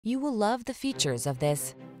You will love the features of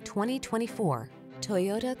this 2024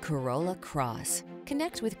 Toyota Corolla Cross.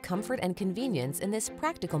 Connect with comfort and convenience in this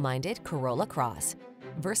practical-minded Corolla Cross.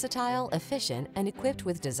 Versatile, efficient, and equipped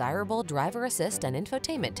with desirable driver assist and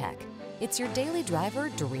infotainment tech. It's your daily driver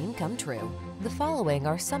dream come true. The following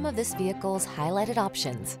are some of this vehicle's highlighted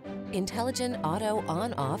options: intelligent auto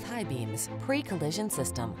on-off high beams, pre-collision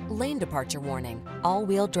system, lane departure warning,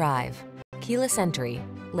 all-wheel drive, keyless entry,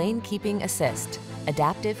 lane keeping assist,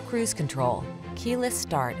 adaptive cruise control, keyless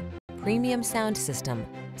start, premium sound system,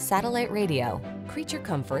 satellite radio. Creature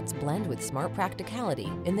comforts blend with smart practicality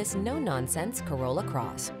in this no-nonsense Corolla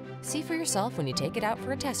Cross. See for yourself when you take it out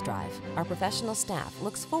for a test drive. Our professional staff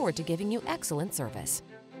looks forward to giving you excellent service.